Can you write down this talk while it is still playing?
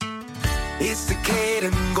It's the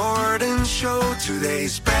Kayden Gordon Show,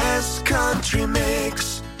 today's best country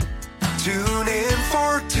mix. Tune in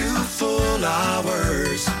for 2 full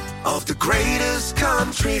hours of the greatest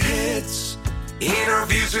country hits.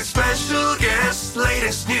 Interviews with special guests,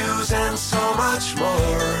 latest news and so much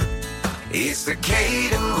more. It's the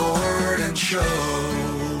Kayden Gordon Show.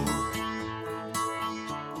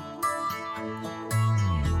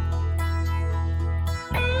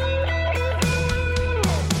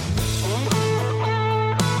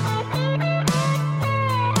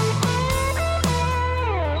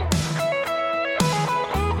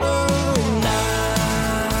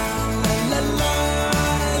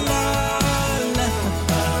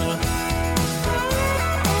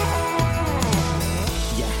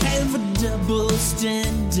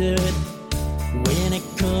 Standard when it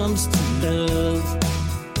comes to love.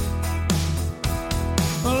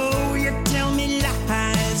 Oh, you tell me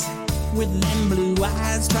lies with them blue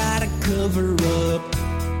eyes, try to cover up.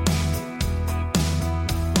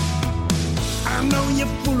 I know you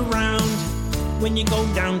fool around when you go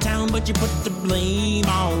downtown, but you put the blame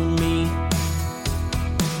on me.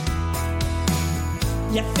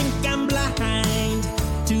 You think I'm blind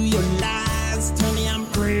to your lies, tell me I'm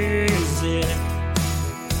crazy.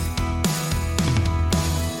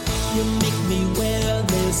 You make me wear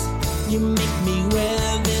this, you make me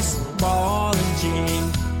wear this ball and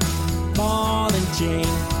chain, ball and chain.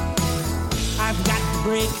 I've got to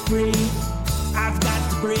break free, I've got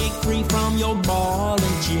to break free from your ball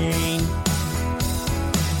and chain,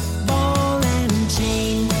 ball and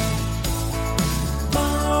chain,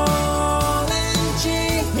 ball and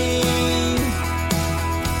chain,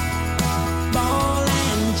 ball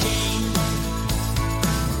and chain,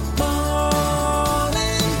 ball.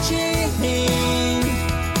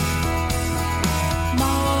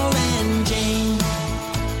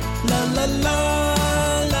 La la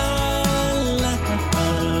la la,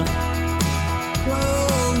 whoa,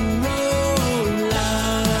 whoa, la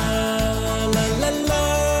la la la la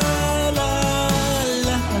la.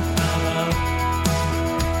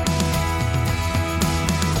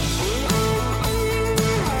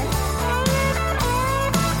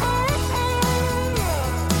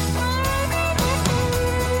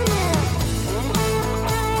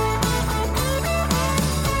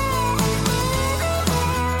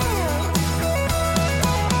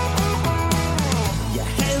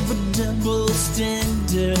 Double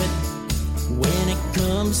standard when it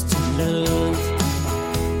comes to love.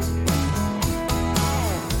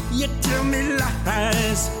 You tell me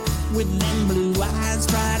lies with them blue eyes,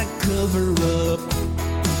 try to cover up.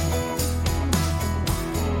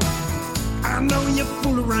 I know you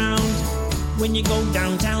fool around when you go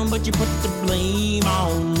downtown, but you put the blame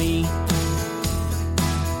on me.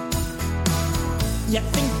 You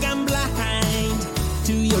think I'm blind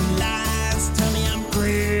to your lies, tell me I'm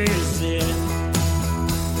crazy.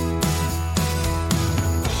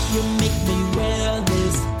 You make me wear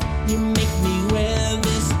this, you make me wear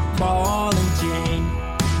this ball and chain,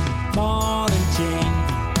 ball and chain.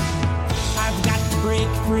 I've got to break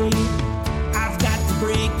free, I've got to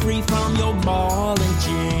break free from your ball and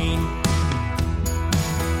chain.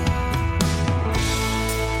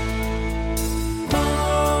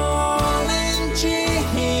 Ball and chain.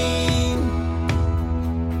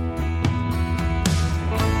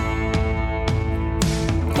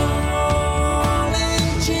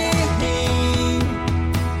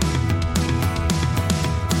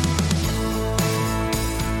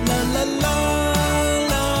 La la la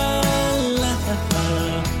la,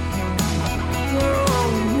 whoa,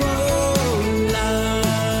 whoa, la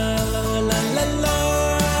la la la la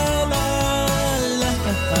la, la la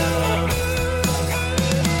la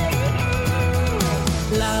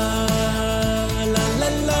la la.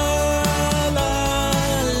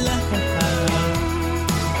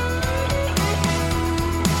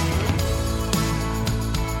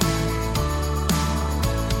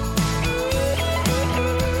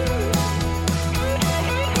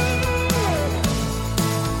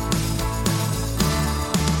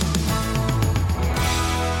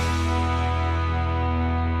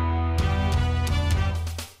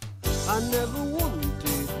 I never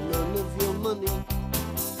wanted none of your money.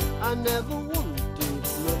 I never wanted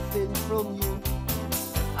nothing from you.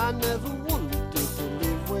 I never wanted to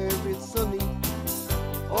live where it's sunny.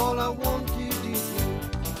 All I wanted is you.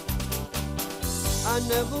 I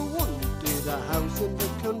never wanted a house in the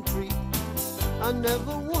country. I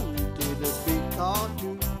never wanted a big car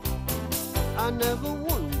too. I never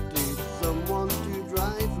wanted someone to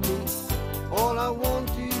drive me. All I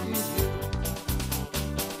wanted is you.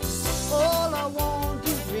 All I want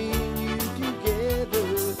is me and you together.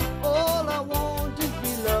 All I want is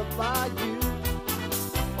be loved by you.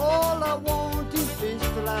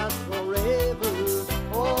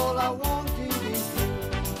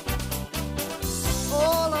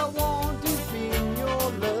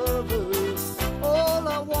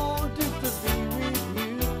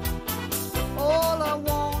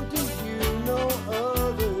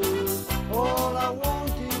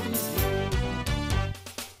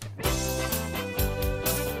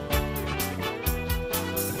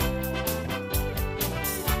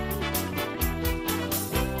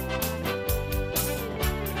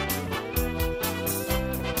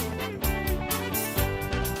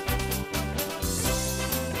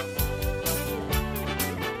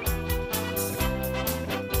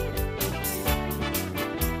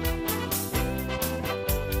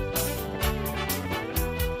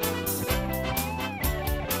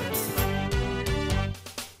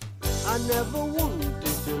 never wanted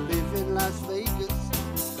to live in Las Vegas.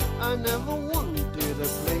 I never wanted a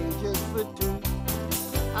plane just for two.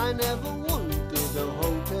 I never wanted a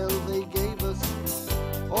hotel they gave us.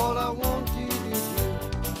 All I wanted is you.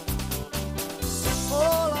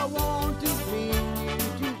 All I want is me and you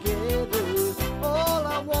together. All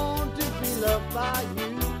I want is be loved by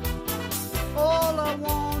you. All I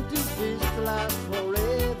want is this to last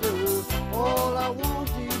forever. All I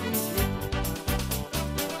wanted is you.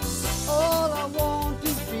 All I want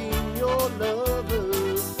is being your lover.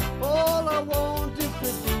 All I want is to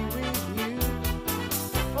be with you.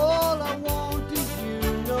 All I want is you,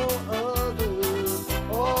 no other.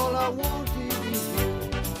 All I wanted is you.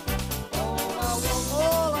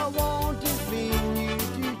 All I want is being you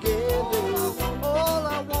together. All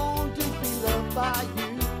I want is be loved by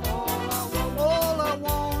you. All I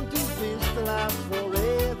want is this to last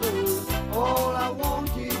forever. All I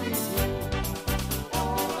wanted is you.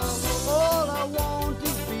 All I want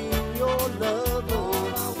is being your lover.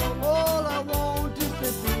 All I want is to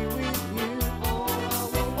be with you.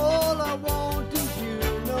 All I want is you,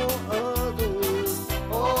 no other.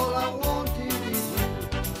 All I wanted is you.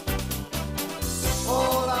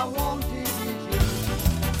 All I wanted is you.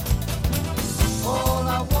 All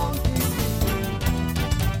I wanted is you.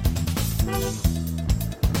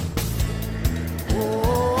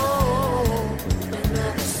 Oh,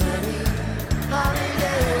 another sunny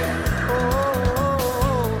holiday.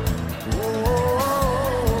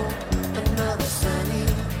 Another sunny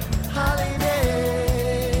holiday.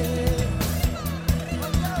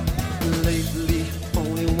 Lately,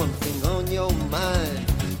 only one thing on your mind.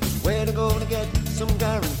 Where to go to get some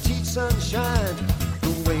guaranteed sunshine.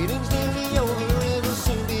 The waiting's nearly over, it'll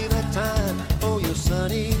soon be that time. Oh, your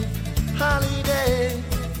sunny holiday.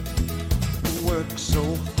 Work so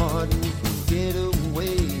hard and you can get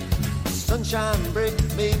away. Sunshine break,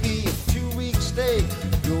 maybe a 2-week stay.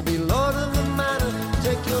 You'll be lord of the manor,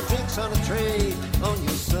 take your drinks on a tray. On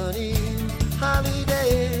your sunny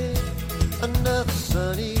holiday. Another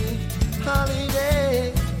sunny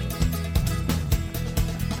holiday.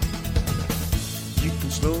 You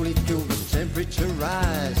can slowly feel the temperature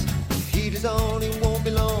rise. The heat is on, it won't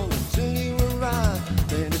be long until you arrive.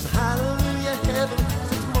 Then it's hallelujah heaven,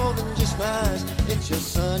 it's more than just nice. It's your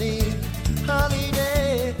sunny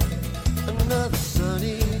holiday. Another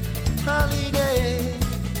sunny holiday.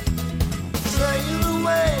 Sail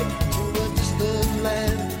away to a distant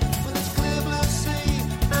land with its clear blue sea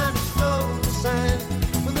and its golden sand.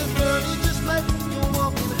 With a girl you just met, you're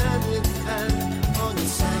walking hand in hand on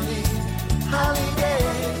your sunny holiday.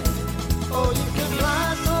 Oh, you can fly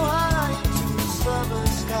so high into the summer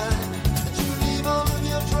sky that you leave all of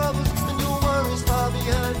your troubles and your worries far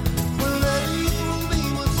behind. Wherever you will be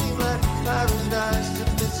will seem like paradise if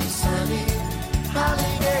it's a sunny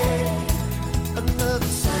holiday. Another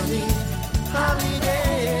sunny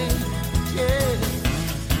holiday. Yeah.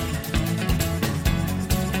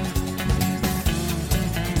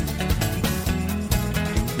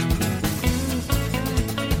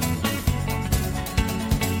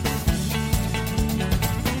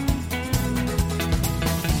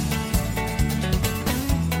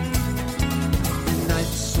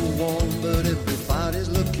 But everybody's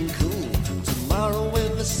looking cool. Tomorrow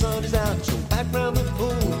when the sun is out, you're back round the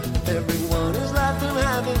pool. Everyone is laughing,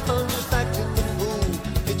 having fun, just acting the fool.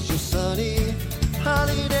 It's your sunny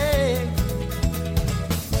holiday.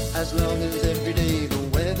 As long as every day the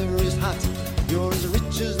weather is hot, you're as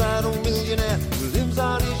rich as that old millionaire who lives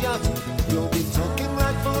on his yacht. You'll be talking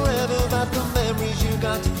right forever about the memories you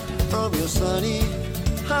got from your sunny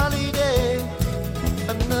holiday.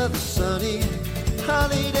 Another sunny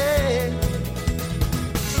holiday.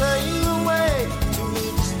 Sail away to a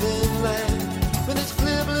distant land with its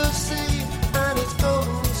clear blue sea and its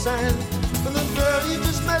golden sand. And the girl you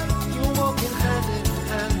just met, you're walking hand in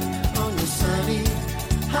hand on your sunny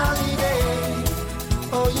holiday.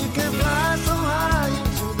 Oh, you can fly so high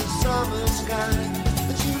into the summer sky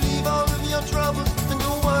that you leave all of your troubles and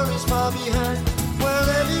your worries far behind.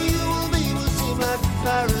 Wherever you will be will seem like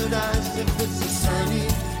paradise if it's a sunny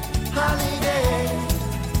holiday.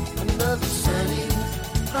 Another sunny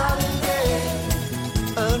holiday.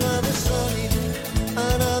 Another sunny,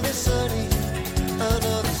 another sunny,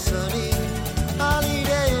 another sunny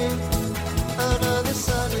holiday. Another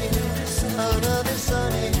sunny, another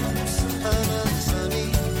sunny, another sunny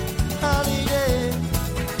holiday.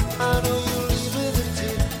 I know you'll leave with a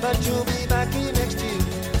tear, but you'll be back here next year.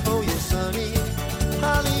 Oh, your sunny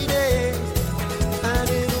holiday. And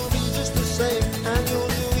it'll be just the same, and you'll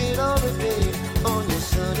do it all again on your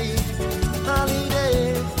sunny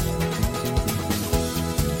holiday.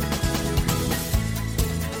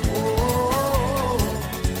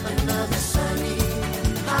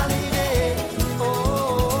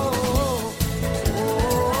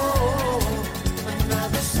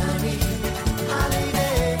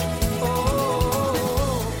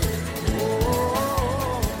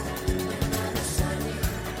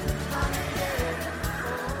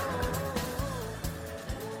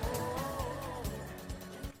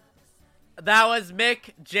 That was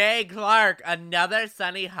Mick J. Clark, Another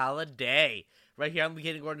Sunny Holiday. Right here on the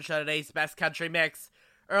Kayden Gordon Show, today's best country mix.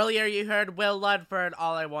 Earlier you heard Will Ludford,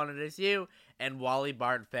 All I Wanted Is You, and Wally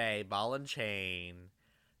Bartfay, Ball and Chain.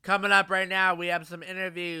 Coming up right now, we have some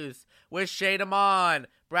interviews with Shay Damon,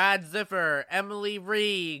 Brad Ziffer, Emily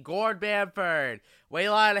Ree, Gord Bamford,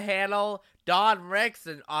 Waylon Hannell, Don Ricks,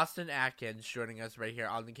 and Austin Atkins joining us right here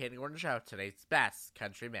on the Kayden Gordon Show, today's best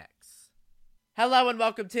country mix. Hello and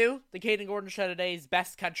welcome to the Kayden Gordon Show, today's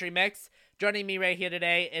best country mix. Joining me right here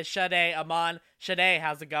today is Sade Amon. Sade,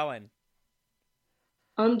 how's it going?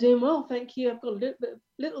 I'm doing well, thank you. I've got a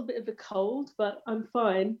little bit of a cold, but I'm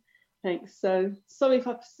fine, thanks. So sorry if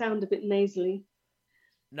I sound a bit nasally.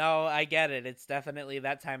 No, I get it. It's definitely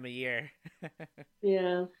that time of year.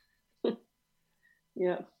 Yeah.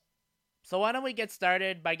 Yeah. So why don't we get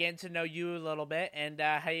started by getting to know you a little bit and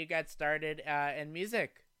how you got started in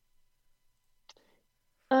music?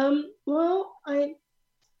 Well, I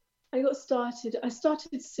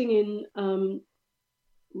started singing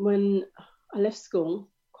when I left school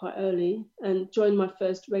quite early and joined my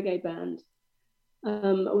first reggae band.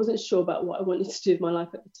 I wasn't sure about what I wanted to do with my life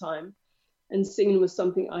at the time, and singing was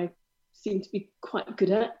something I seemed to be quite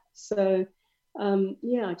good at. So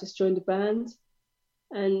I just joined a band,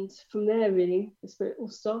 and from there really that's where it all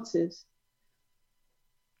started.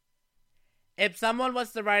 If someone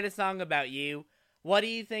was to write a song about you, what do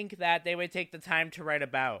you think that they would take the time to write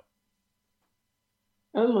about?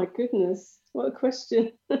 Oh my goodness, what a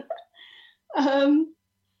question. Well,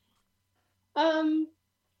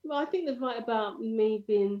 I think they'd write about me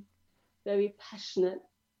being very passionate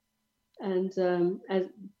and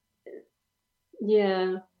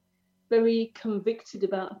very convicted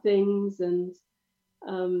about things, and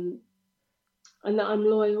that I'm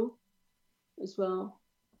loyal as well,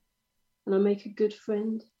 and I make a good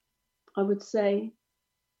friend, I would say.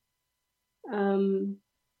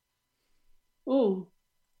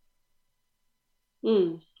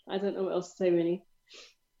 I don't know what else to say really.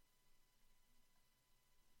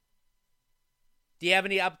 Do you have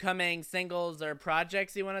any upcoming singles or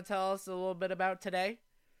projects you want to tell us a little bit about today?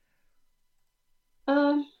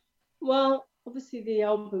 Well, obviously the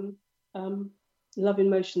album Love in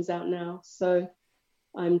Motion's out now, so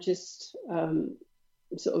I'm just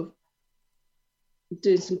sort of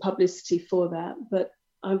doing some publicity for that. But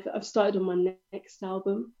I've started on my next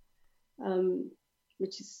album,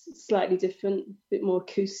 which is slightly different, a bit more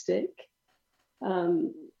acoustic.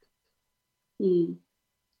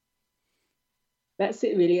 That's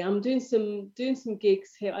it really. I'm doing some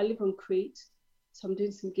gigs here. I live on Crete, so I'm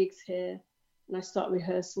doing some gigs here, and I start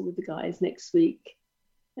rehearsal with the guys next week.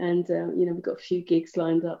 And we've got a few gigs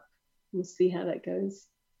lined up. We'll see how that goes.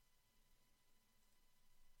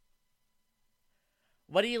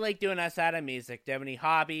 What do you like doing outside of music? Do you have any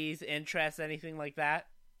hobbies, interests, anything like that?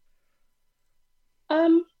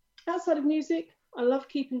 Outside of music, I love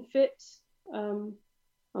keeping fit. I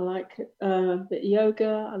like a bit of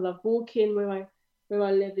yoga. I love walking. Where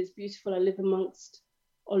I live is beautiful. I live amongst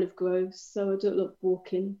olive groves, so I do a lot of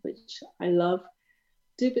walking, which I love.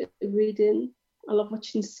 Do a bit of reading. I love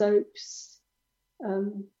watching soaps.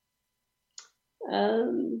 What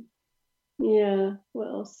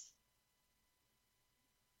else?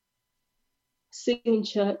 Sing in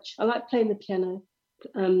church. I like playing the piano,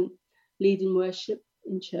 leading worship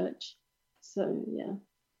in church. So, yeah.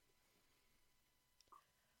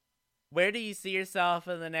 Where do you see yourself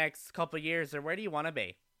in the next couple of years, or where do you want to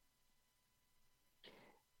be?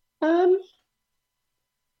 I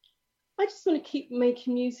just want to keep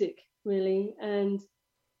making music, really, and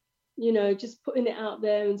just putting it out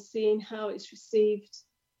there and seeing how it's received.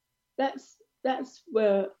 That's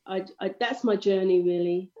where that's my journey,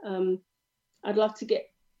 really. I'd love to get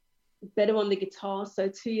better on the guitar. So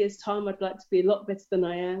 2 years' time, I'd like to be a lot better than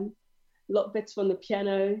I am, a lot better on the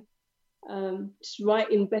piano. Just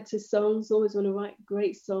writing better songs. Always want to write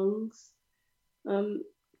great songs. I'm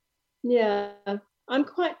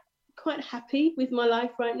quite happy with my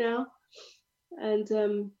life right now,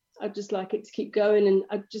 and I'd just like it to keep going, and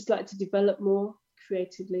I'd just like to develop more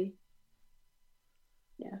creatively.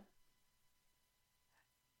 Yeah.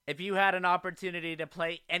 If you had an opportunity to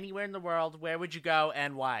play anywhere in the world, where would you go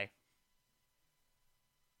and why?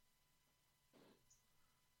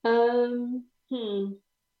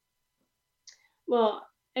 Well,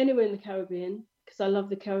 anywhere in the Caribbean, because I love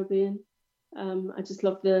the Caribbean. I just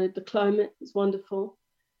love the climate. It's wonderful.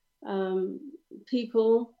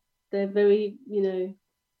 People, they're very,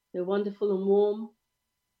 they're wonderful and warm.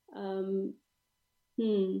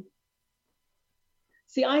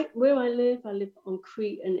 See, where I live on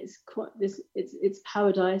Crete, and it's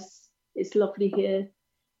paradise. It's lovely here.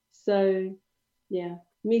 So, yeah,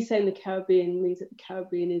 me saying the Caribbean means that the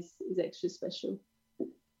Caribbean is extra special.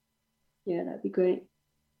 Yeah, that'd be great.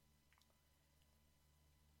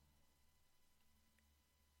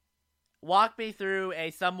 Walk me through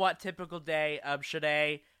a somewhat typical day of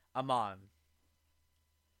Sade Amon.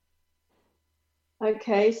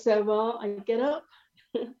 Okay, so I get up,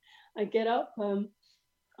 I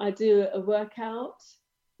do a workout,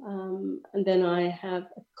 and then I have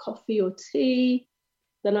a coffee or tea.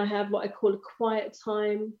 Then I have what I call a quiet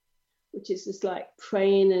time, which is just like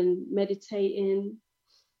praying and meditating.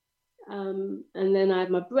 And then I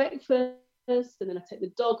have my breakfast, and then I take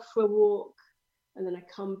the dog for a walk, and then I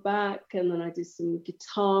come back, and then I do some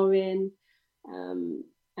guitaring,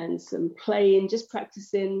 and some playing, just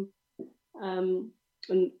practicing, and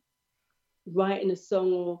writing a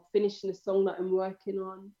song or finishing a song that I'm working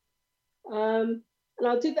on. And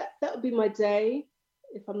I'll do that. That'll be my day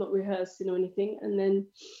if I'm not rehearsing or anything. And then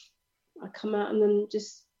I come out and then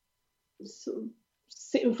just sort of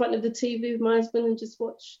sit in front of the TV with my husband and just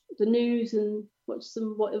watch the news and watch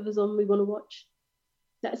some whatever's on we want to watch.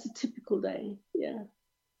 That's a typical day, yeah.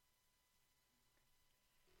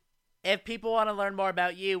 If people want to learn more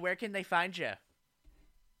about you, where can they find you?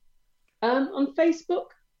 On Facebook,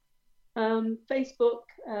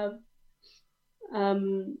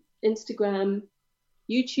 Instagram,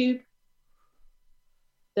 YouTube,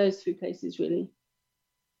 those 3 places really.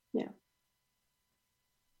 Yeah.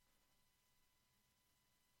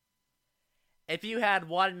 If you had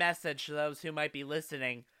one message to those who might be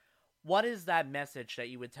listening, what is that message that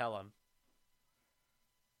you would tell them?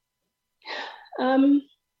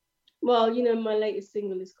 Well, you know, my latest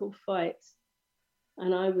single is called Fight.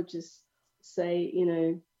 And I would just say, you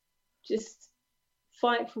know, just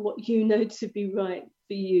fight for what you know to be right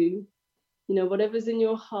for you. You know, whatever's in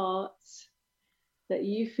your heart that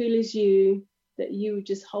you feel is you, that you would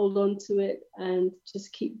just hold on to it and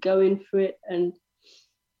just keep going for it. And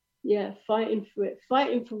yeah, fighting for it,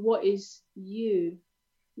 fighting for what is you,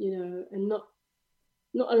 you know, and not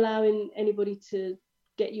allowing anybody to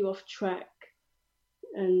get you off track.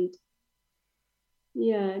 And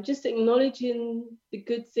yeah, just acknowledging the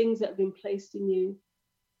good things that have been placed in you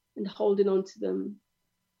and holding on to them.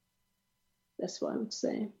 That's what I would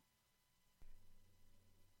say.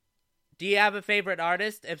 Do you have a favorite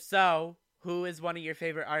artist? If so, who is one of your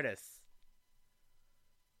favorite artists?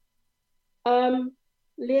 Leanne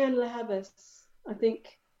La Havas, I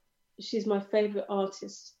think she's my favorite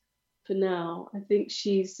artist for now. I think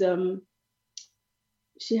she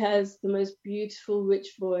has the most beautiful,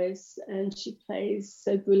 rich voice, and she plays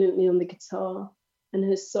so brilliantly on the guitar, and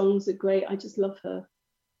her songs are great. I just love her.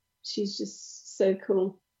 She's just so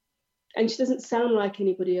cool. And she doesn't sound like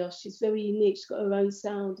anybody else. She's very unique. She's got her own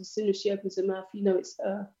sound. As soon as she opens her mouth, you know it's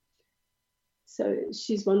her. So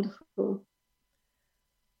she's wonderful.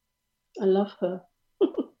 I love her.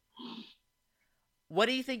 What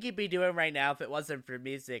do you think you'd be doing right now if it wasn't for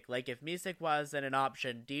music? Like, if music wasn't an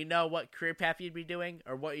option, do you know what career path you'd be doing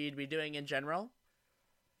or what you'd be doing in general?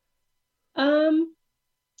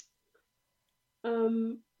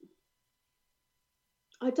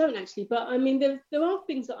 I don't actually, but I mean, there are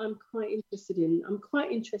things that I'm quite interested in. I'm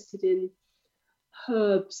quite interested in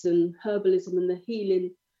herbs and herbalism and the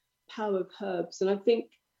healing power of herbs. And I think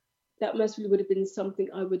that most really would have been something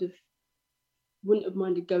I wouldn't have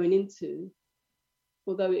minded going into.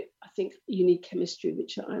 Although I think you need chemistry,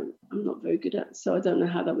 which I'm not very good at, so I don't know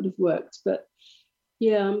how that would have worked. But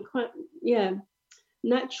yeah,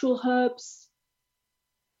 natural herbs.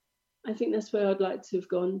 I think that's where I'd like to have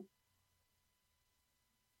gone.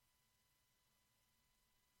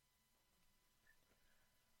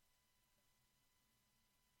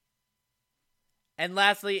 And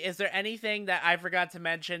lastly, is there anything that I forgot to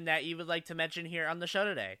mention that you would like to mention here on the show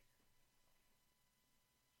today?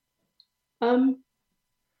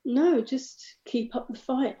 No, just keep up the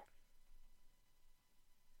fight.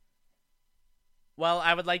 Well,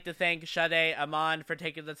 I would like to thank Sade Amon for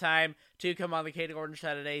taking the time to come on the Kayden Gordon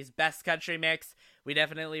Show today's Best Country Mix. We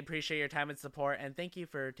definitely appreciate your time and support, and thank you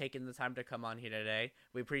for taking the time to come on here today.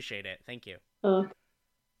 We appreciate it. Thank you.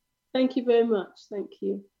 Thank you very much. Thank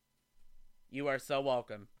you. You are so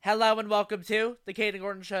welcome. Hello and welcome to the Kayden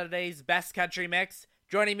Gordon Show today's Best Country Mix.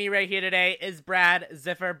 Joining me right here today is Brad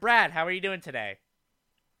Ziffer. Brad, how are you doing today?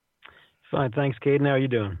 Fine, thanks, Kayden. How are you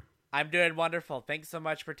doing? I'm doing wonderful. Thanks so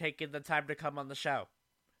much for taking the time to come on the show.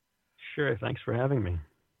 Sure, thanks for having me.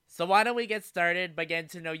 So why don't we get started by getting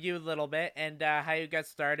to know you a little bit and how you got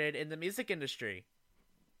started in the music industry?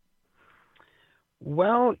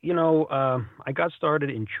 Well, I got started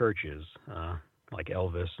in churches. like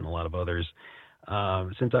Elvis and a lot of others.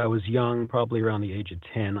 Since I was young, probably around the age of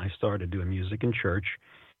 10, I started doing music in church.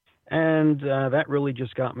 And that really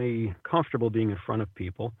just got me comfortable being in front of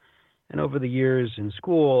people. And over the years in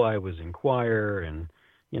school, I was in choir and,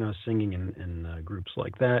 singing in groups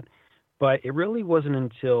like that. But it really wasn't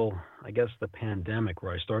until, I guess, the pandemic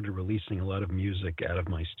where I started releasing a lot of music out of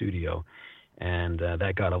my studio. And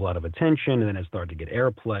that got a lot of attention, and then it started to get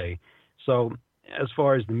airplay. So as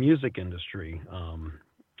far as the music industry,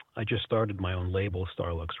 I just started my own label,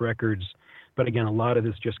 Starlux Records. But again, a lot of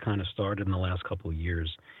this just kind of started in the last couple of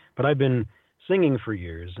years. But I've been singing for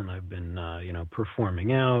years, and I've been,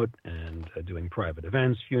 performing out and doing private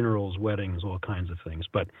events, funerals, weddings, all kinds of things.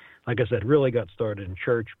 But like I said, really got started in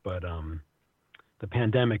church, but the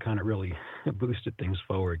pandemic kind of really boosted things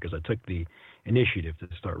forward because I took the initiative to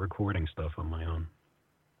start recording stuff on my own.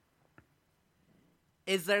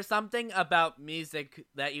 Is there something about music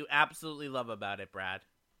that you absolutely love about it, Brad?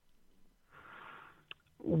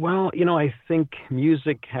 Well, I think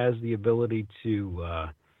music has the ability to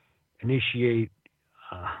initiate,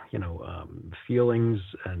 feelings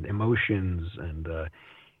and emotions, and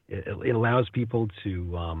it allows people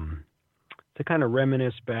to kind of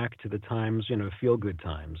reminisce back to the times, feel good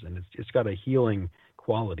times, and it's got a healing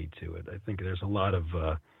quality to it. I think there's a lot of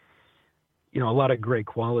great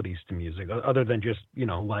qualities to music, other than just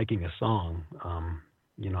liking a song.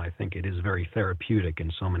 I think it is very therapeutic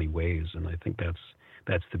in so many ways, and I think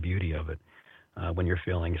that's the beauty of it. When you're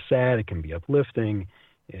feeling sad, it can be uplifting.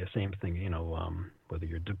 Same thing, whether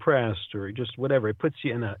you're depressed or just whatever, it puts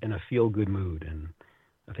you in a feel-good mood, and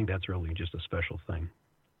I think that's really just a special thing.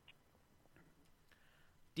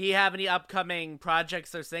 Do you have any upcoming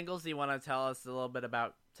projects or singles you want to tell us a little bit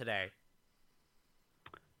about today?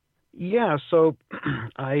 Yeah, so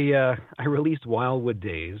I released Wildwood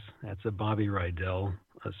Days. That's a Bobby Rydell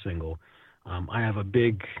single. I have a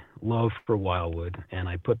big love for Wildwood, and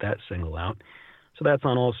I put that single out. So that's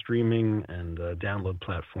on all streaming and download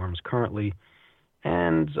platforms currently.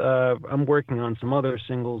 And I'm working on some other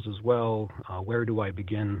singles as well. Where Do I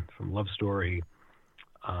Begin from Love Story.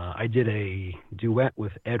 I did a duet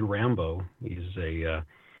with Ed Rambo. He's a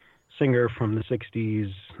singer from the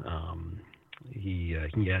 60s. He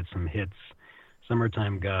had some hits,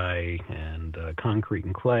 Summertime Guy and Concrete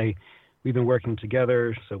and Clay. We've been working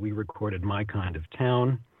together, so we recorded My Kind of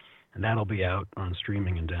Town, and that'll be out on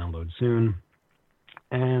streaming and download soon.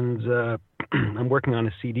 And I'm working on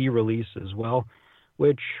a CD release as well,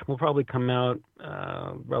 which will probably come out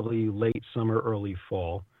probably late summer, early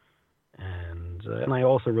fall. And I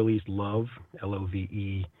also released Love, Love,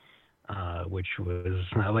 which was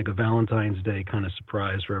like a Valentine's Day kind of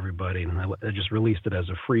surprise for everybody. And I just released it as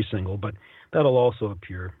a free single, but that'll also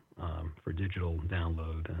appear for digital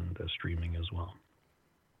download and streaming as well.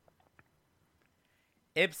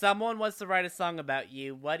 If someone was to write a song about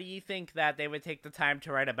you, what do you think that they would take the time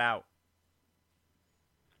to write about?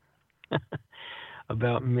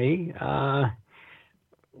 About me?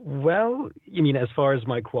 Well, you mean as far as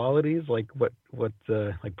my qualities, like what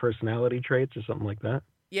like personality traits or something like that?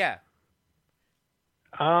 Yeah.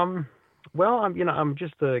 Well, I'm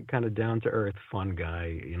just a kind of down to earth, fun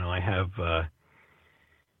guy. I have,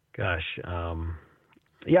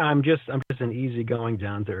 I'm just an easygoing,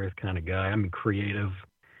 down to earth kind of guy. I'm creative.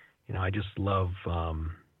 I just love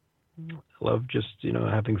just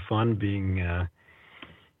having fun, being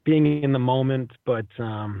in the moment. But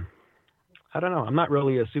I don't know. I'm not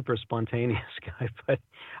really a super spontaneous guy, but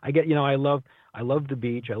I get, I love the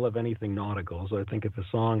beach. I love anything nautical. So I think if a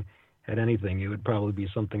song had anything, it would probably be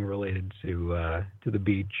something related to the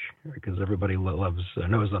beach, because everybody knows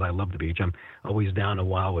that I love the beach. I'm always down at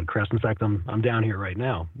Wildwood Crest. In fact, I'm down here right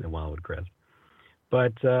now at Wildwood Crest.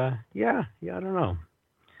 But I don't know.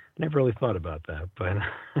 Never really thought about that,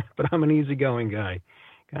 but I'm an easygoing guy,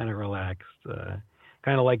 kind of relaxed,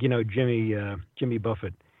 kind of like Jimmy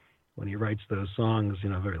Buffett when he writes those songs.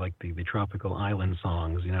 Very like the tropical island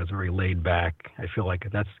songs. It's very laid back. I feel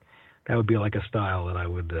like that would be like a style that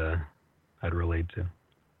I'd relate to.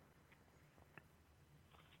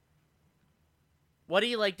 What do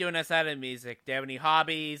you like doing outside of music? Do you have any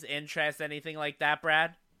hobbies, interests, anything like that,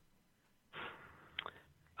 Brad?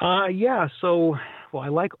 Yeah. So, I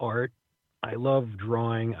like art. I love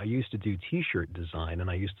drawing. I used to do T-shirt design, and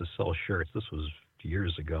I used to sell shirts. This was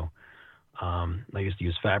years ago. I used to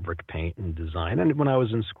use fabric paint and design. And when I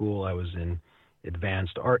was in school, I was in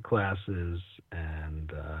advanced art classes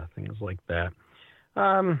and things like that.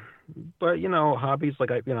 But hobbies,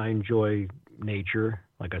 like I enjoy nature.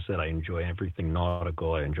 Like I said, I enjoy everything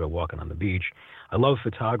nautical. I enjoy walking on the beach. I love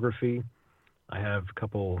photography. I have a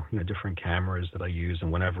couple, different cameras that I use,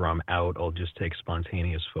 and whenever I'm out, I'll just take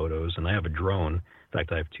spontaneous photos. And I have a drone. In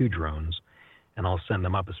fact, I have 2 drones, and I'll send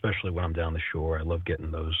them up, especially when I'm down the shore. I love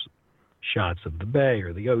getting those shots of the bay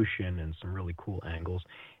or the ocean and some really cool angles.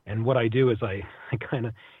 And what I do is I kind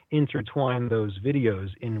of intertwine those videos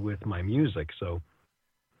in with my music. So,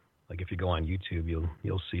 like if you go on YouTube,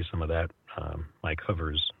 you'll see some of that. My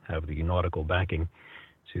covers have the nautical backing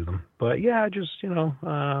to them. But yeah, just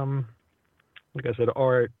like I said,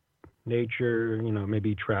 art, nature.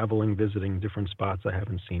 Maybe traveling, visiting different spots I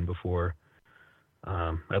haven't seen before.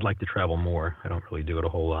 I'd like to travel more. I don't really do it a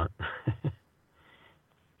whole lot.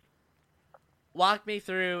 Walk me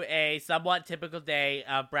through a somewhat typical day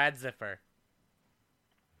of Brad Ziffer.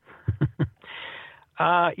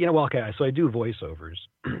 Okay. So I do voiceovers.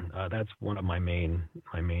 That's one of my main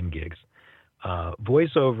gigs.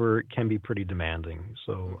 Voiceover can be pretty demanding.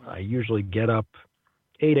 So I usually get up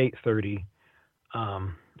 8:30.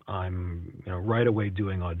 I'm right away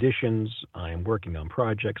doing auditions. I'm working on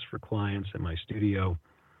projects for clients in my studio.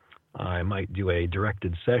 I might do a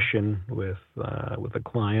directed session with a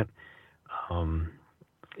client.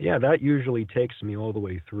 That usually takes me all the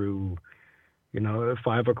way through,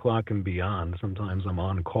 5 o'clock and beyond. Sometimes I'm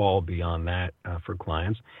on call beyond that for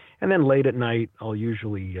clients. And then late at night, I'll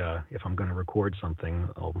usually, if I'm going to record something,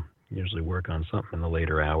 I'll usually work on something in the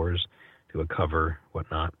later hours, do a cover,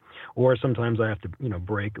 whatnot. Or sometimes I have to,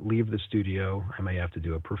 break, leave the studio. I may have to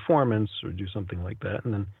do a performance or do something like that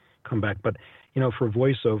and then come back. But, for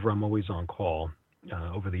voiceover, I'm always on call.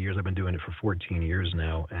 Over the years, I've been doing it for 14 years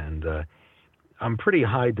now, and I'm pretty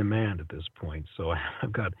high demand at this point. So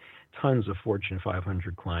I've got tons of Fortune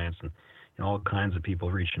 500 clients and all kinds of people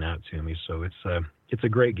reaching out to me. So it's a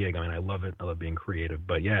great gig. I mean, I love it. I love being creative.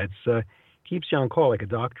 But yeah, it's keeps you on call like a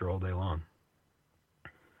doctor all day long.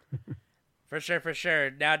 For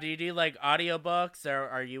sure. Now, do you do like audiobooks, or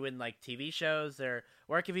are you in like TV shows, or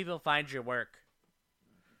where can people find your work?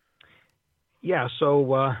 Yeah,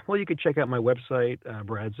 so, you could check out my website,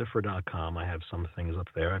 bradziffer.com. I have some things up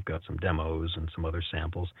there. I've got some demos and some other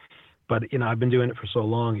samples. But, I've been doing it for so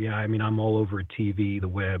long. Yeah, I mean, I'm all over TV, the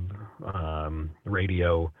web,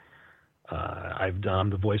 radio.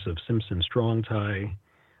 I'm the voice of Simpson Strong Tie,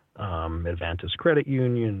 Advantis Credit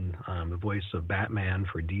Union. I'm the voice of Batman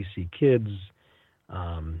for DC Kids.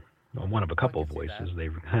 I'm one of a couple voices. They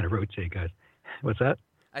kind of rotate, guys. What's that?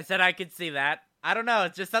 I said I could see that. I don't know.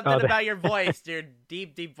 It's just something about your voice, your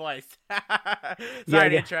deep, deep voice. Sorry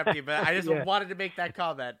to interrupt you, but I just wanted to make that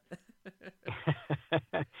comment.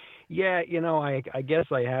 Yeah, I guess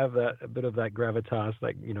I have a bit of that gravitas,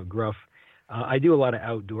 like, gruff. I do a lot of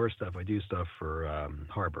outdoor stuff. I do stuff for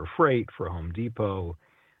Harbor Freight, for Home Depot.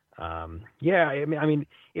 I mean,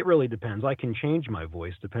 it really depends. I can change my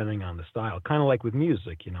voice depending on the style, kind of like with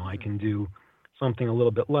music. I can do something a little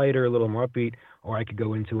bit lighter, a little more upbeat, or I could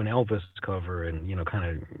go into an Elvis cover and, kind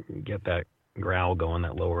of get that growl going,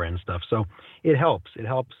 that lower end stuff. So it helps. It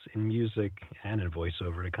helps in music and in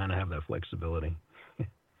voiceover to kind of have that flexibility.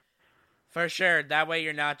 For sure. That way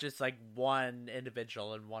you're not just like one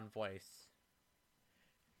individual in one voice.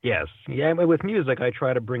 Yes. Yeah, but with music, I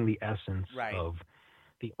try to bring the essence of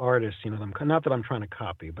the artist. Not that I'm trying to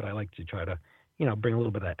copy, but I like to try to, bring a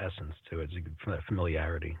little bit of that essence to it, for that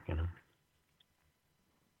familiarity,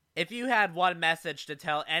 If you had one message to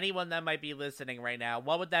tell anyone that might be listening right now,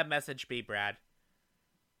 what would that message be, Brad?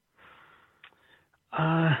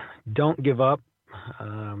 Don't give up.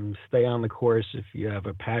 Stay on the course. If you have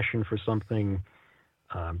a passion for something,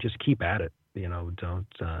 just keep at it.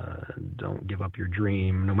 Don't give up your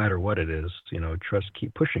dream, no matter what it is.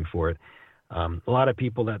 Keep pushing for it. A lot of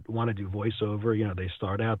people that want to do voiceover, they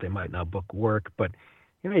start out, they might not book work, but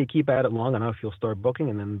you keep at it long enough, you'll start booking,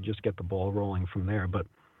 and then just get the ball rolling from there. But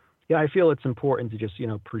yeah, I feel it's important to just,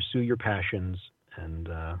 pursue your passions and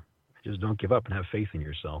just don't give up and have faith in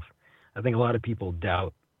yourself. I think a lot of people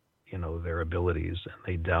doubt, their abilities, and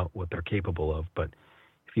they doubt what they're capable of. But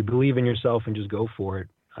if you believe in yourself and just go for it,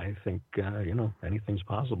 I think, anything's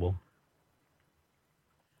possible.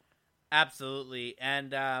 Absolutely.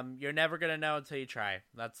 And you're never going to know until you try.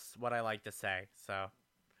 That's what I like to say. So.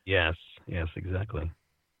 Yes, exactly.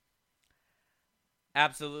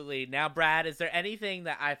 Absolutely. Now, Brad, is there anything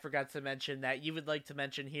that I forgot to mention that you would like to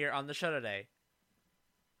mention here on the show today?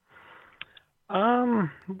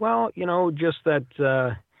 Well, just that,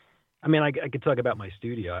 I could talk about my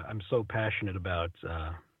studio. I'm so passionate about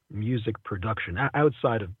music production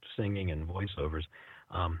outside of singing and voiceovers.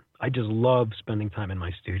 I just love spending time in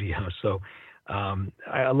my studio. So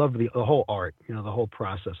I love the whole art, the whole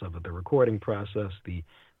process of it, the recording process, the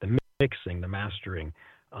mixing, the mastering.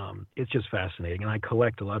 It's just fascinating. And I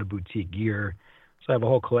collect a lot of boutique gear, so I have a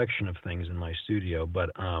whole collection of things in my studio. But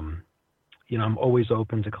I'm always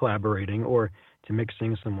open to collaborating or to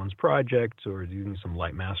mixing someone's project or doing some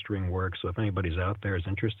light mastering work. So if anybody's out there is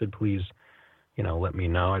interested, please, let me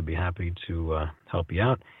know. I'd be happy to help you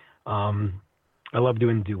out. I love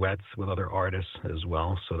doing duets with other artists as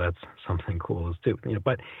well, so that's something cool too.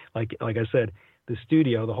 But like I said, the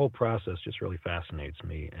studio, the whole process just really fascinates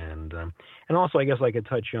me. And also, I guess I could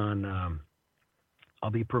touch on. I'll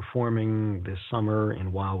be performing this summer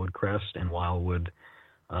in Wildwood Crest and Wildwood.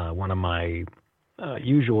 One of my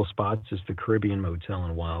usual spots is the Caribbean Motel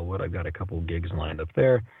in Wildwood. I've got a couple gigs lined up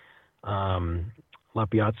there. La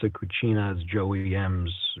Piazza Cucina is Joey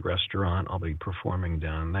M's restaurant. I'll be performing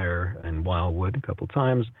down there in Wildwood a couple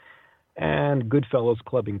times. And Goodfellas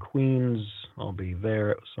Club in Queens, I'll be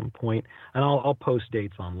there at some point. And I'll post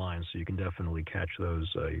dates online, so you can definitely catch those.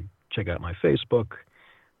 Check out my Facebook,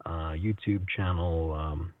 YouTube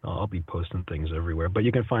channel. I'll be posting things everywhere. But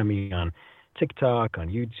you can find me on TikTok, on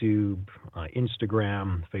YouTube,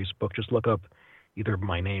 Instagram, Facebook. Just look up either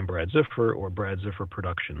my name, Brad Ziffer, or Brad Ziffer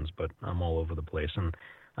Productions, but I'm all over the place. And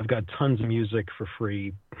I've got tons of music for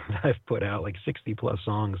free that I've put out, like 60 plus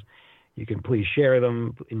songs. You can please share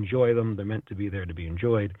them, enjoy them. They're meant to be there to be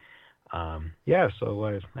enjoyed. So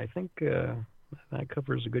I think that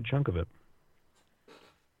covers a good chunk of it.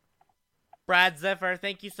 Brad Ziffer,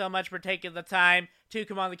 thank you so much for taking the time to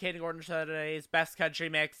come on the Kayden Gordon Show today's Best Country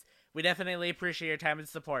Mix. We definitely appreciate your time and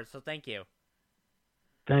support, so thank you.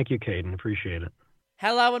 Thank you, Kayden. Appreciate it.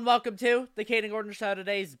 Hello and welcome to the Kayden Gordon Show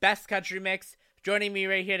today's Best Country Mix. Joining me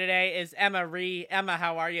right here today is Emma Ree. Emma,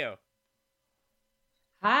 how are you?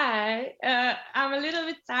 Hi. I'm a little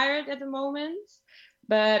bit tired at the moment,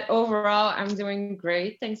 but overall I'm doing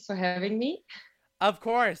great. Thanks for having me. Of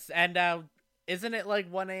course. And isn't it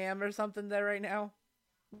like 1 a.m. or something there right now?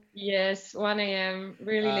 Yes, 1 a.m.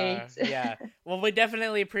 Really late. Yeah. Well, we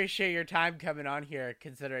definitely appreciate your time coming on here,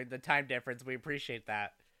 considering the time difference. We appreciate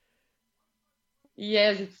that.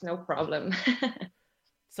 Yes, it's no problem.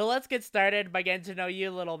 So let's get started by getting to know you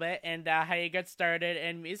a little bit and how you got started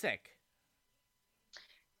in music.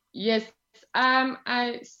 Yes,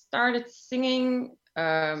 I started singing.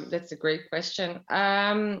 That's a great question.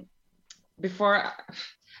 Before,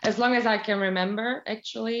 as long as I can remember,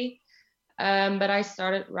 actually. But I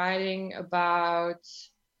started writing about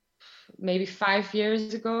maybe 5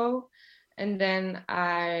 years ago, and then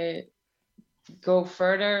I go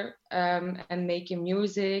further and making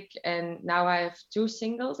music, and now I have 2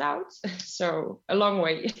 singles out, so a long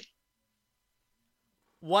way.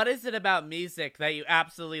 What is it about music that you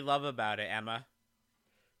absolutely love about it, Emma?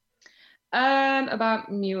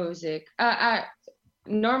 About music,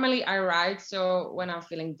 normally I write, so when I'm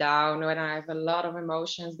feeling down, when I have a lot of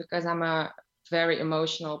emotions, because I'm a very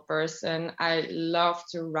emotional person, I love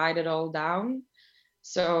to write it all down.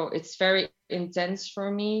 So it's very intense for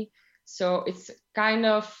me. So it's kind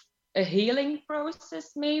of a healing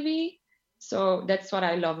process, maybe. So that's what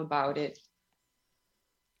I love about it.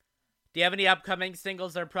 Do you have any upcoming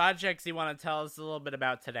singles or projects you want to tell us a little bit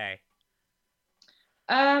about today?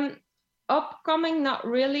 Upcoming, not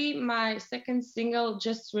really. My second single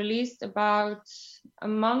just released about a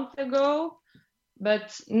month ago,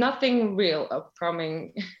 but nothing real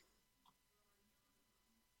upcoming.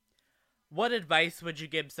 What advice would you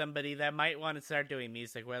give somebody that might want to start doing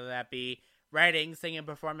music, whether that be writing, singing,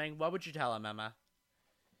 performing? What would you tell them, Emma?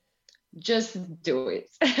 Just do it.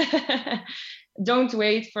 Don't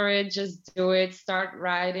wait for it. Just do it. Start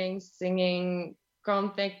writing, singing,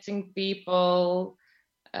 contacting people.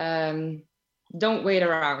 Don't wait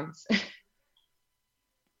around.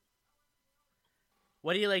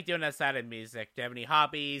 What do you like doing outside of music? Do you have any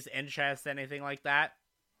hobbies, interests, anything like that?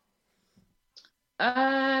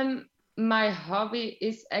 My hobby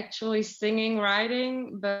is actually singing,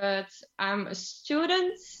 writing, but I'm a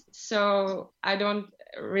student, so I don't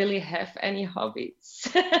really have any hobbies.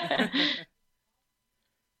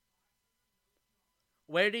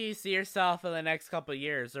 Where do you see yourself in the next couple of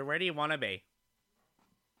years, or where do you want to be?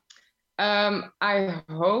 I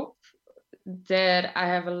hope that I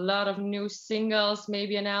have a lot of new singles,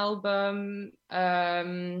 maybe an album,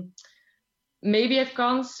 maybe a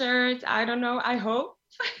concert. I don't know. I hope.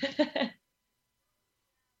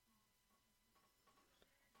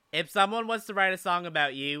 If someone wants to write a song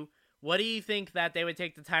about you, what do you think that they would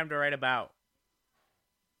take the time to write about?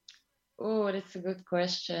 Oh, that's a good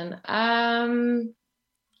question.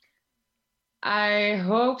 I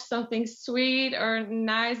hope something sweet or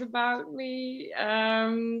nice about me.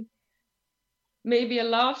 Maybe a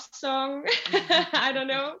love song. I don't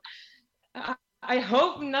know. I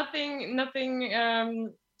hope nothing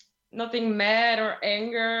mad or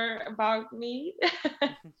anger about me.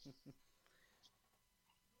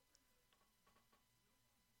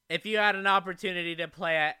 If you had an opportunity to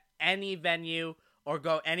play at any venue or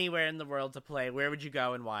go anywhere in the world to play, where would you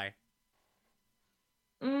go and why?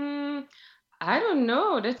 I don't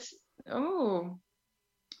know. That's oh,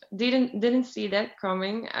 didn't see that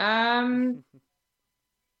coming. I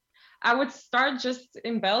would start just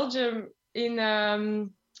in Belgium in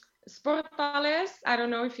Sportpaleis. I don't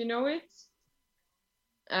know if you know it.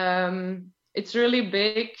 It's really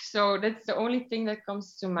big, so that's the only thing that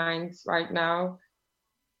comes to mind right now.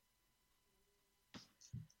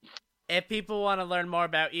 If people want to learn more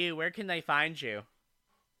about you, where can they find you?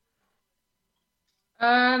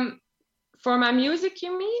 For my music,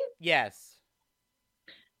 you mean? Yes.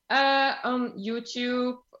 On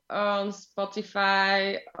YouTube, on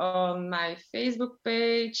Spotify, on my Facebook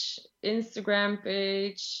page, Instagram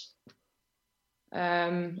page.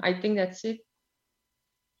 I think that's it.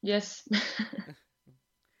 Yes.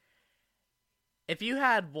 If you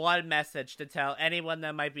had one message to tell anyone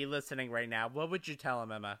that might be listening right now, what would you tell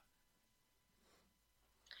them, Emma?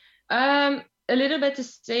 A little bit the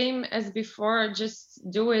same as before. Just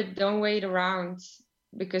do it. Don't wait around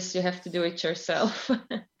because you have to do it yourself.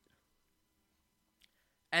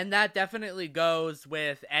 And that definitely goes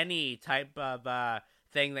with any type of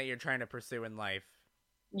thing that you're trying to pursue in life.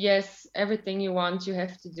 Yes, everything you want, you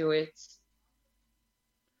have to do it.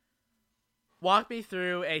 Walk me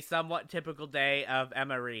through a somewhat typical day of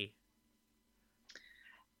Emma Ree.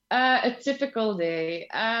 A typical day.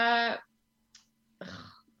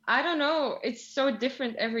 I don't know. It's so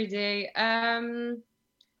different every day.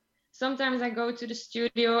 Sometimes I go to the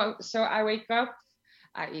studio, so I wake up,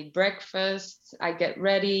 I eat breakfast, I get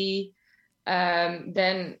ready,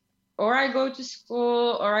 then or I go to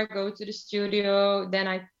school or I go to the studio, then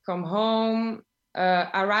I come home,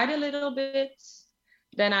 I write a little bit,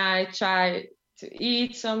 then I try to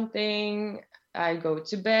eat something, I go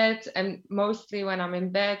to bed, and mostly when I'm in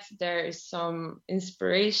bed, there is some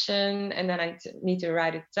inspiration, and then I need to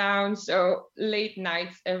write it down. So late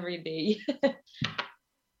nights every day.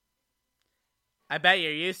 I bet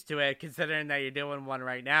you're used to it, considering that you're doing one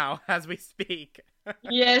right now as we speak.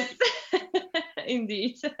 Yes,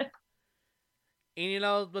 indeed. And you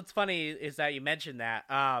know, what's funny is that you mentioned that.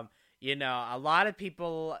 You know, a lot of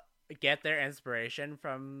people get their inspiration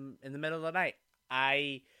from in the middle of the night.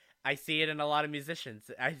 I see it in a lot of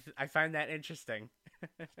musicians. I find that interesting.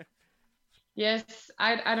 Yes,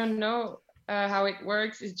 I don't know how it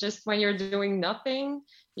works. It's just when you're doing nothing,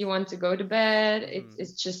 you want to go to bed. It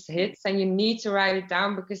just hits, and you need to write it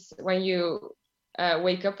down because when you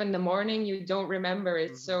wake up in the morning, you don't remember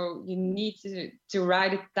it. So you need to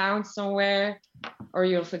write it down somewhere, or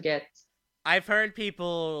you'll forget. I've heard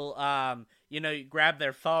people, you know, grab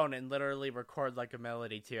their phone and literally record like a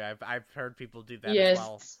melody too. I've heard people do that as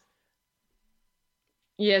well.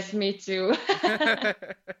 Yes, me too.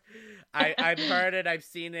 I've heard it. I've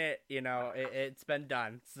seen it. You know, it's been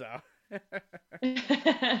done. So.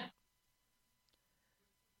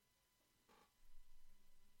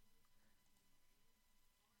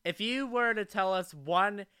 If you were to tell us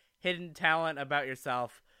one hidden talent about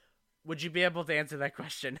yourself, would you be able to answer that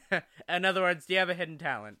question? In other words, do you have a hidden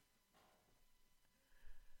talent?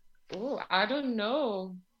 Oh, I don't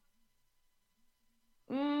know.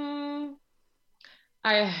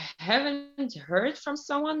 I haven't heard from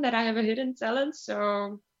someone that I have a hidden talent,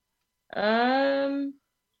 so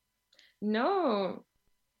no,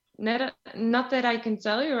 not that I can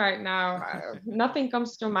tell you right now. Nothing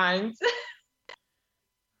comes to mind.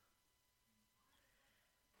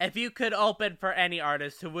 If you could open for any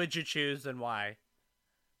artist, who would you choose and why?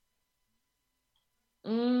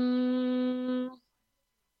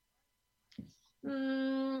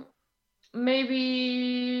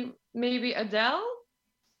 Maybe Adele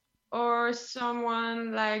or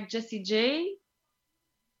someone like Jessie J,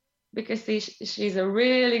 because she's a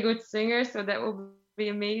really good singer, so that will be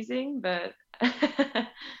amazing. But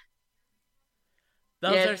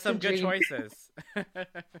those are some good choices.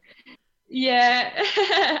 Yeah,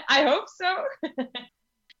 I hope so.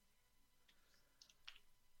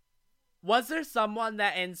 Was there someone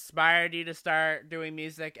that inspired you to start doing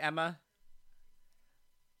music, Emma?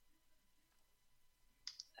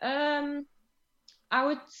 I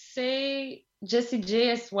would say Jessie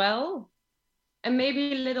J as well, and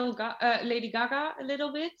maybe Lady Gaga a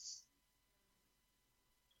little bit.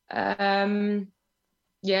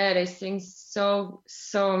 Yeah, they sing so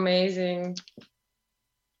amazing.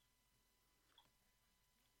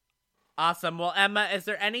 Awesome. Well, Emma, is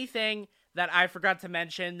there anything that I forgot to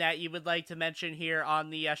mention that you would like to mention here on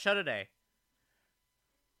the show today?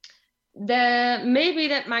 Maybe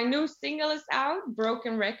that my new single is out,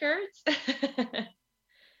 Broken Records.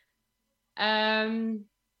 Yeah,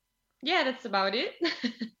 that's about it.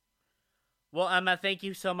 Well, Emma, thank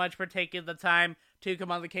you so much for taking the time to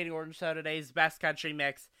come on the Kayden Gordon Show today's Best Country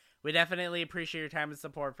Mix. We definitely appreciate your time and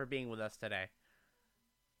support for being with us today.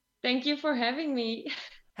 Thank you for having me.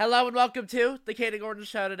 Hello and welcome to the Kayden Gordon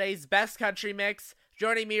Show today's Best Country Mix.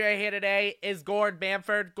 Joining me right here today is Gord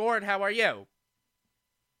Bamford. Gord, how are you?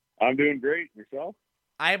 I'm doing great. Yourself?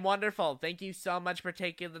 I am wonderful. Thank you so much for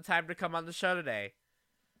taking the time to come on the show today.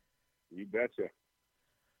 You betcha.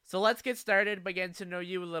 So let's get started by getting to know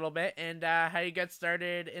you a little bit and how you got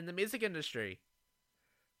started in the music industry.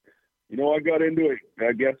 You know, I got into it,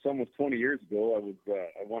 I guess, almost 20 years ago. I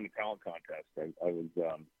won a talent contest. I was,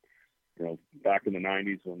 you know, back in the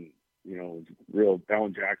 90s when, you know, it was real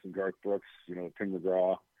Alan Jackson, Garth Brooks, you know, Tim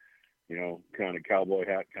McGraw, you know, kind of cowboy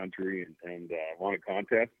hat country, and won a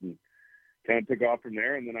contest and kind of took off from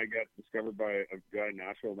there. And then I got discovered by a guy in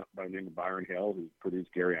Nashville by the name of Byron Hill, who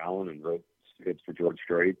produced Gary Allen and wrote hits for George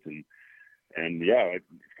Strait. And yeah, it's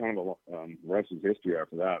kind of a rest is history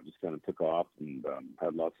after that. Just kind of took off and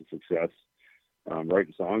had lots of success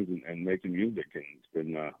writing songs and making music. And it's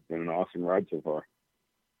been an awesome ride so far.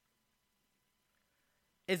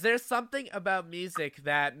 Is there something about music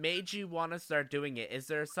that made you want to start doing it? Is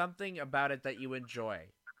there something about it that you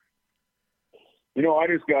enjoy? You know, I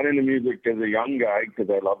just got into music as a young guy because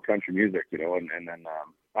I love country music, you know, and then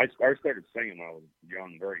I started singing when I was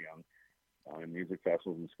young, very young, in music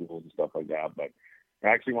festivals and schools and stuff like that. But I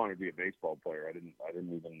actually wanted to be a baseball player. I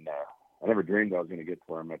never dreamed I was going to get to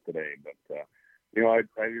where I'm at today. But, you know, I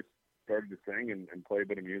just started to sing and play a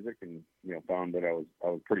bit of music and, you know, found that I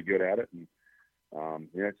was pretty good at it. And,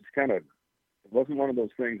 you know, it just kind of, it wasn't one of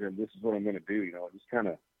those things and this is what I'm going to do, you know, it just kind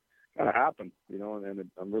of happened, you know,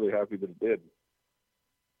 and I'm really happy that it did.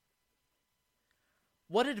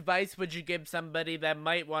 What advice would you give somebody that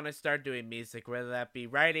might want to start doing music, whether that be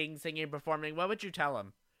writing, singing, performing? What would you tell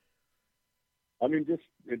them? I mean,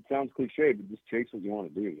 it sounds cliche, but just chase what you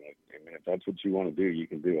want to do. I mean, if that's what you want to do, you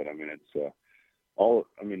can do it. I mean, it's you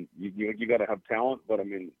got to have talent, but I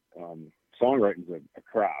mean, songwriting is a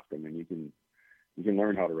craft. I mean, you can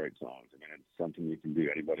learn how to write songs. I mean, it's something you can do.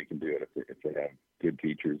 Anybody can do it if they have good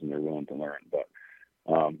teachers and they're willing to learn. But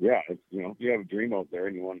yeah, if you have a dream out there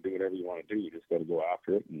and you want to do whatever you want to do, you just got to go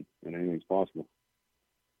after it, and anything's possible.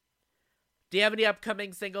 Do you have any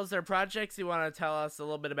upcoming singles or projects you want to tell us a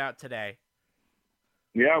little bit about today?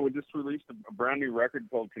 Yeah, we just released a brand new record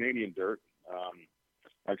called Canadian Dirt.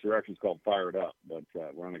 Actually, it's called Fire It Up, but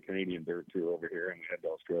we're on a Canadian Dirt tour over here, and we head to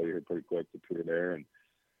Australia here pretty quick to tour there. And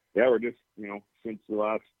yeah, we're just, you know, since the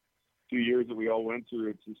last few years that we all went through,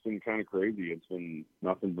 it's just been kind of crazy. It's been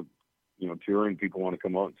nothing but, you know, touring. People want to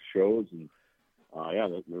come out to shows, and yeah,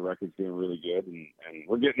 the record's doing really good, and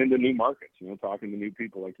we're getting into new markets, you know, talking to new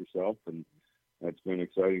people like yourself, and it's been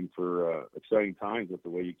exciting times with the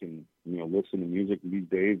way you can, you know, listen to music these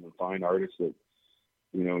days and find artists that,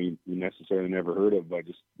 you know, you necessarily never heard of by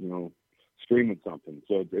just, you know, streaming something.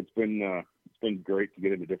 So it's been great to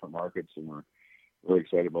get into different markets, and we're really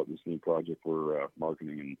excited about this new project we're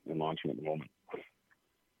marketing and launching at the moment.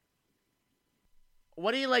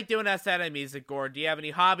 What do you like doing outside of music, Gord? Do you have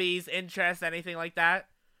any hobbies, interests, anything like that?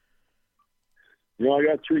 You know, I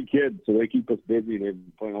got 3 kids, so they keep us busy. They've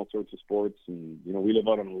been playing all sorts of sports, and, you know, we live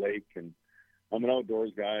out on a lake, and I'm an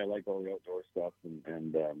outdoors guy. I like all the outdoor stuff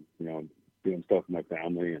and you know, doing stuff with my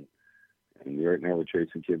family, and right now we're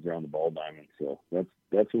chasing kids around the ball diamond. So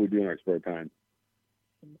that's what we do in our spare time.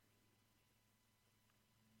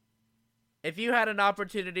 If you had an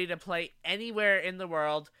opportunity to play anywhere in the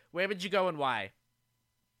world, where would you go and why?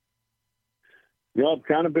 You know, I've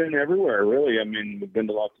kind of been everywhere, really. I mean, we've been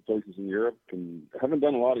to lots of places in Europe, and I haven't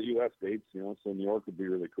done a lot of U.S. dates, you know, so New York would be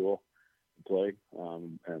really cool to play,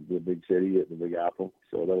 and the big city at the Big Apple,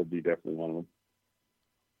 so that would be definitely one of them.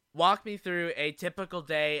 Walk me through a typical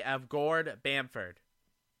day of Gord Bamford.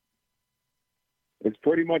 It's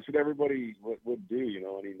pretty much what everybody would do, you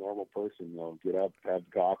know, any normal person, you know, get up, have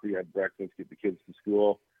coffee, have breakfast, get the kids to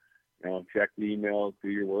school, you know, check the emails, do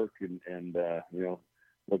your work, and you know,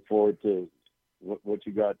 look forward to what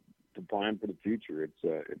you got to plan for the future. It's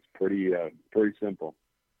pretty simple.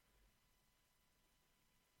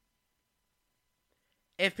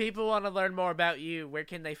 If people want to learn more about you, where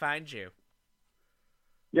can they find you?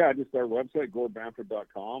 Yeah, just our website,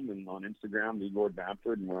 gordbamford.com, and on Instagram, the Gord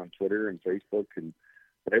Bamford, and we're on Twitter and Facebook, and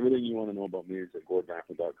everything you want to know about me is at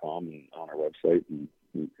gordbamford.com and on our website, and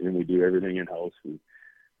we do everything in-house. We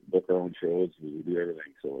book our own shows. We do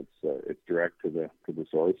everything. So it's direct to the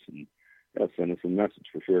source, and send us a message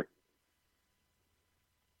for sure.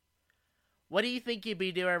 What do you think you'd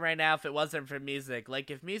be doing right now if it wasn't for music?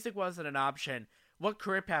 Like, if music wasn't an option, what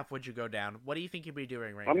career path would you go down? What do you think you'd be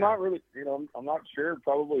doing right now? I'm not really, I'm not sure.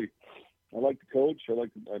 Probably, I like to coach.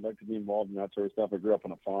 I'd like to be involved in that sort of stuff. I grew up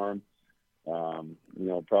on a farm.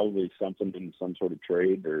 Probably something in some sort of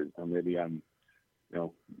trade, or maybe I'm,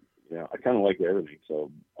 I kind of like everything.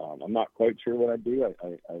 So I'm not quite sure what I'd do.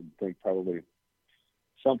 I think probably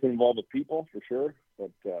something involved with people for sure.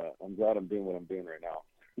 But I'm glad I'm doing what I'm doing right now.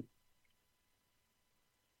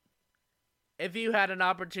 If you had an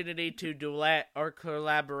opportunity to duet or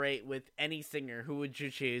collaborate with any singer, who would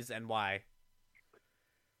you choose and why?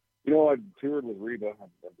 I've toured with Reba.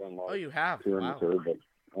 I've done a lot. Oh, you have? Touring Wow. with her, but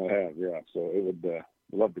I have, yeah. So it would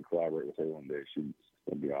love to collaborate with her one day.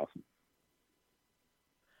 That'd be awesome.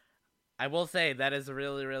 I will say that is a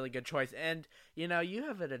really, really good choice. And, you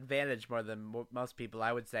have an advantage more than most people,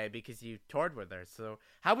 I would say, because you toured with her. So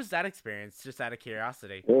how was that experience, just out of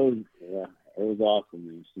curiosity? It was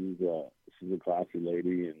awesome. She's a classy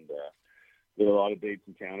lady, and did a lot of dates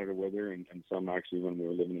in Canada with her, and some actually when we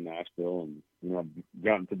were living in Nashville. And, I've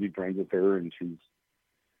gotten to be friends with her, and she's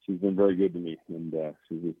been very good to me, and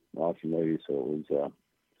she's an awesome lady. So it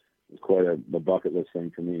was quite a bucket list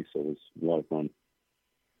thing for me. So it was a lot of fun.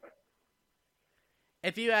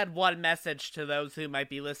 If you had one message to those who might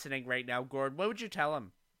be listening right now, Gord, what would you tell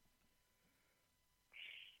them?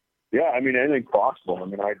 Yeah, anything possible.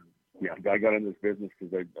 I got in this business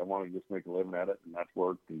because I wanted to just make a living at it, and that's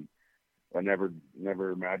worked. And I never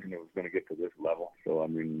imagined it was going to get to this level. So,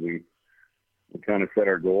 we kind of set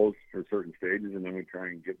our goals for certain stages, and then we try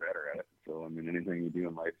and get better at it. So, anything you do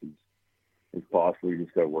in life is possible. You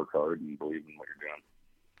just got to work hard and believe in what you're doing.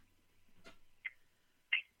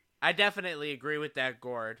 I definitely agree with that,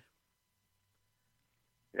 Gord.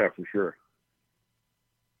 Yeah, for sure.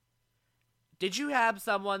 Did you have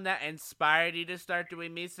someone that inspired you to start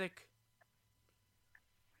doing music?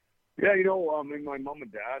 Yeah, my mom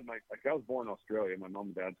and dad, I was born in Australia. My mom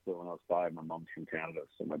and dad still when I was 5. My mom's from Canada,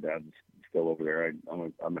 so my dad's still over there.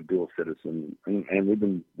 I'm a dual citizen, and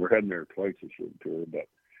we're heading there twice this year tour. But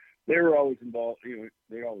they were always involved.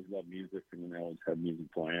 They always loved music, and they always had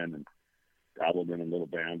music playing, and dabbled in a little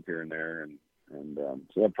band here and there, and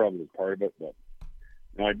so that probably was part of it. But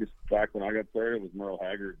I just back when I got started, it was Merle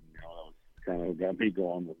Haggard. And, that was kind of got me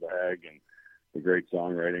going with the Hag and the great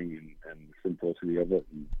songwriting and the simplicity of it,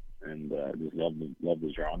 and just love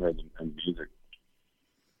the genre and music.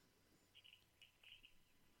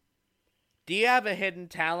 Do you have a hidden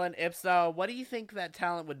talent? If so, what do you think that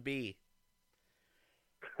talent would be?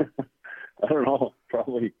 I don't know.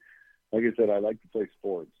 Probably. Like I said, I like to play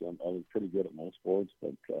sports. I was pretty good at most sports,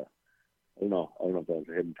 but I don't know. I don't know if that was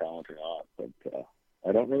a hidden talent or not, but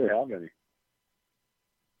I don't really have any.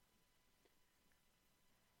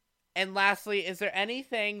 And lastly, is there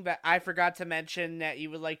anything that I forgot to mention that you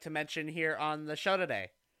would like to mention here on the show today?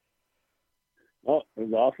 Well, it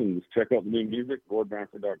was awesome. Just check out the new music,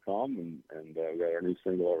 gordbamford.com, and we got our new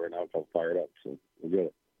single out right now called Fired Up, so we'll get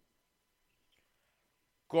it.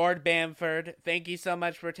 Gord Bamford, thank you so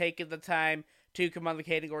much for taking the time to come on the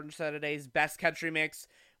Kayden Gordon Show today's Best Country Mix.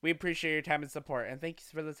 We appreciate your time and support, and thank you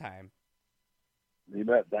for the time. You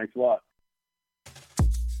bet. Thanks a lot.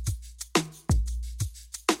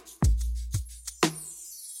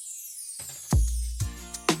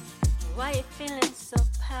 Why you feeling so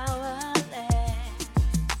powerless?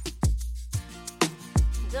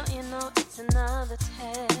 Don't you know it's another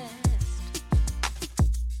test?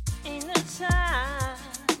 Ain't no time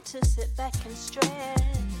to sit back and stress.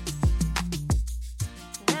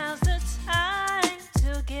 Now's the time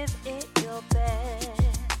to give it your best.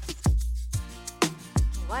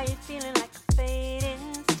 Why you feeling like a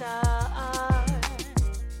fading star?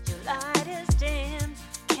 Your light is dim,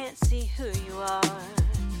 can't see who you are.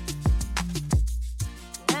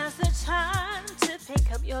 Now's the time to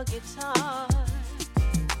pick up your guitar.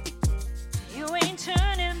 You ain't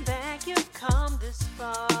turning back, you've come this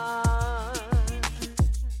far.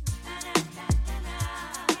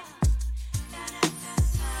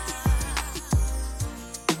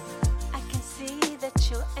 I can see that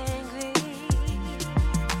you're angry,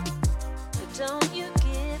 but don't you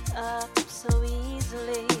give up so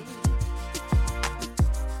easily.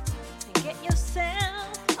 Get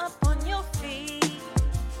yourself up on your feet,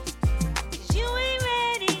 'cause you ain't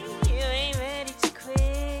ready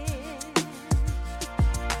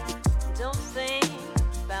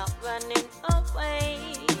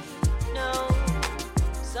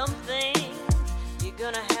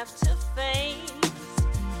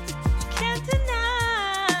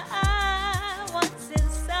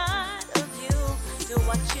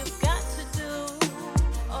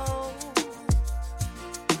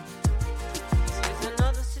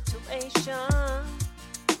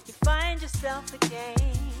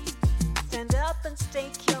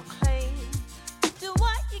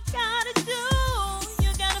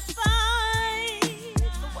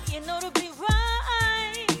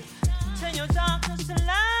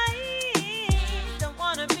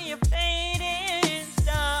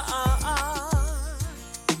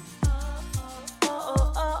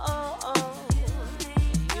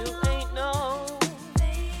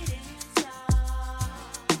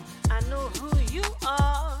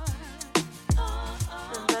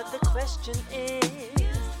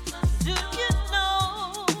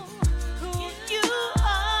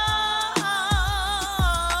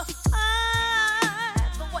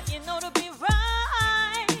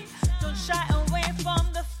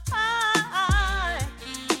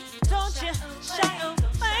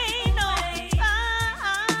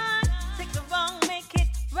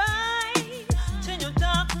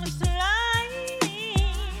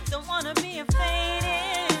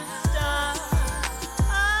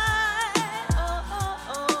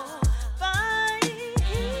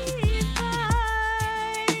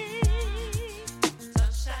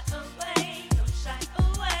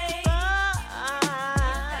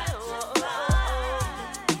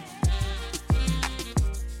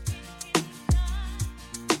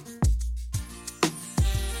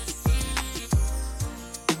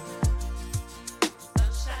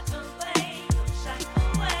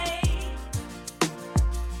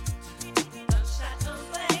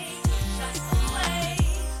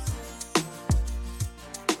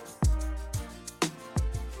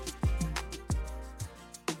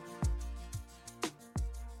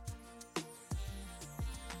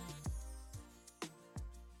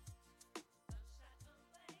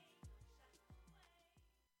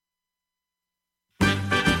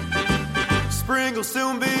Spring will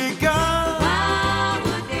soon be gone.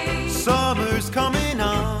 Wildwood days. Summer's coming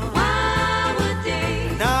on. Wildwood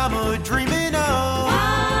days. And I'm a dreaming of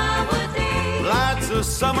Wildwood days. lots of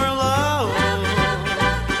summer love. Love, love,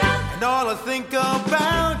 love, love. And all I think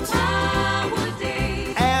about Wildwood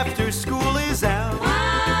days. after school is out,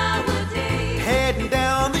 Wildwood days. heading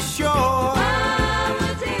down the shore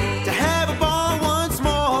Wildwood days. to have a ball once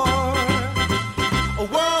more. Oh,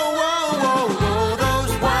 whoa, whoa, whoa, whoa,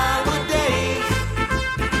 those wildwood days.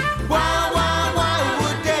 Wild, wild,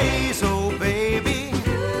 wildwood days. Oh, baby,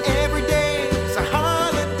 every day's a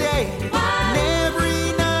holiday. And every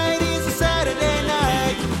night is a Saturday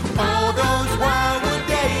night. Oh, those wildwood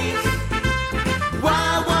days.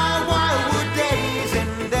 Wild, wild, wildwood days.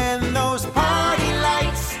 And then those party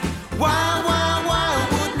lights. Wild, wild,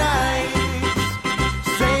 wildwood nights.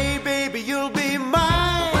 Say, baby, you'll be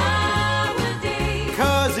mine. Wildwood days.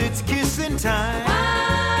 'Cause it's kissing time.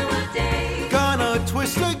 Wildwood days. Gonna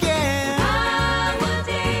twist again. Wildwood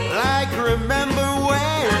days. Like remember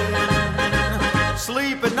when.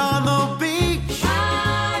 Sleeping on the beach.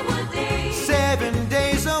 Wildwood days. 7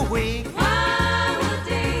 days a week. Wildwood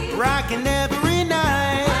days. Rocking every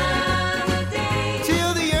night. Wildwood days.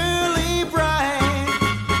 Till the early bright.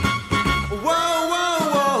 Whoa, whoa,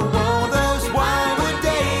 whoa, whoa, those wildwood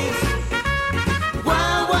days.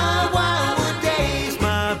 Wild, wild, wildwood days,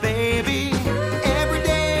 my baby. Every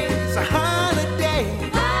day's a holiday.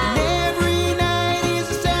 And every night is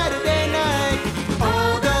a Saturday night.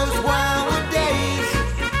 Oh, those wildwood days.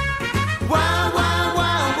 Wild, wild,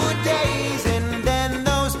 wildwood days. And then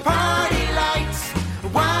those party lights.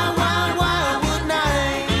 Wild, wild, wildwood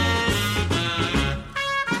nights.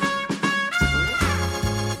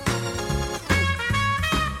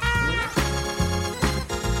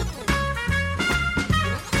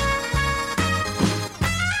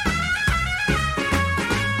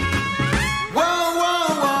 Whoa, whoa,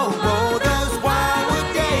 whoa, whoa, those wildwood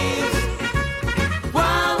days.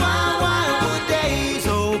 Wild, wild, wildwood days.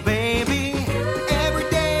 Oh, baby, every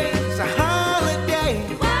day's a holiday.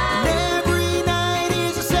 And every night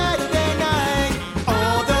is a Saturday night.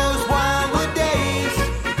 Oh, those wildwood days.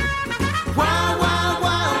 Wild, wild,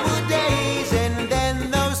 wildwood days. And then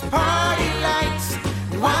those party lights.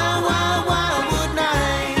 Wild, wild, wildwood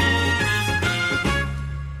nights.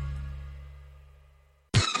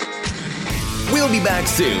 We'll be back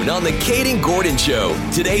soon on The Kayden Gordon Show,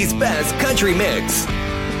 today's best country mix.